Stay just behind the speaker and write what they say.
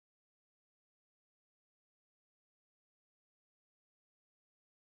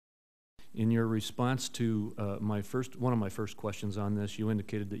In your response to one of my first questions on this, you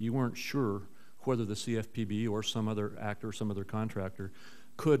indicated that you weren't sure whether the CFPB or some other actor, some other contractor,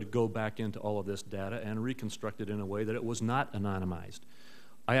 could go back into all of this data and reconstruct it in a way that it was not anonymized.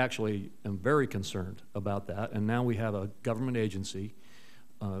 I actually am very concerned about that, and now we have a government agency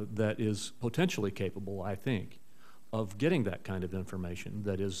that is potentially capable, I think, of getting that kind of information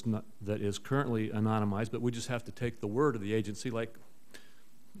that is currently anonymized, but we just have to take the word of the agency, like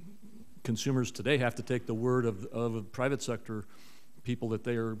consumers today have to take the word of private sector people that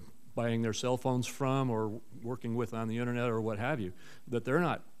they are buying their cell phones from or working with on the internet or what have you, that they're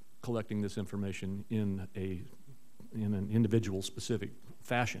not collecting this information in an individual specific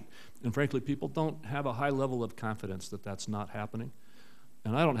fashion. And frankly, people don't have a high level of confidence that that's not happening.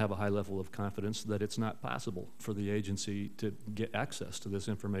 And I don't have a high level of confidence that it's not possible for the agency to get access to this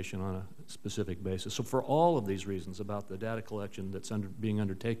information on a specific basis. So for all of these reasons about the data collection that's being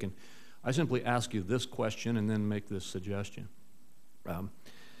undertaken, I simply ask you this question and then make this suggestion.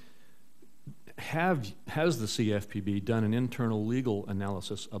 Has the CFPB done an internal legal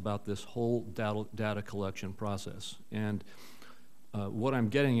analysis about this whole data collection process? And what I'm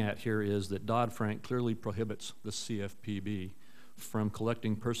getting at here is that Dodd-Frank clearly prohibits the CFPB from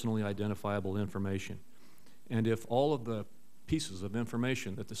collecting personally identifiable information. And if all of the pieces of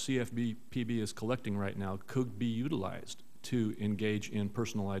information that the CFPB is collecting right now could be utilized to engage in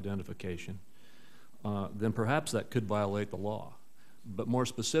personal identification, then perhaps that could violate the law. But more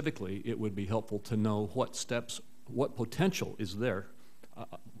specifically, it would be helpful to know what steps, what potential is there.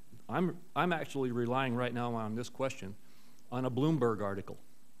 I'm actually relying right now on this question on a Bloomberg article.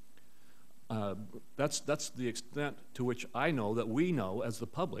 That's the extent to which I know that we know as the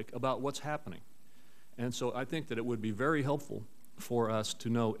public about what's happening. And so I think that it would be very helpful for us to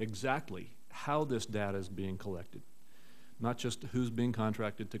know exactly how this data is being collected, not just who's being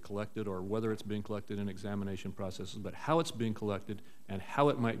contracted to collect it or whether it's being collected in examination processes, but how it's being collected and how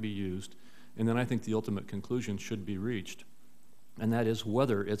it might be used. And then I think the ultimate conclusion should be reached, and that is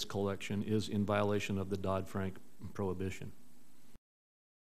whether its collection is in violation of the Dodd-Frank prohibition.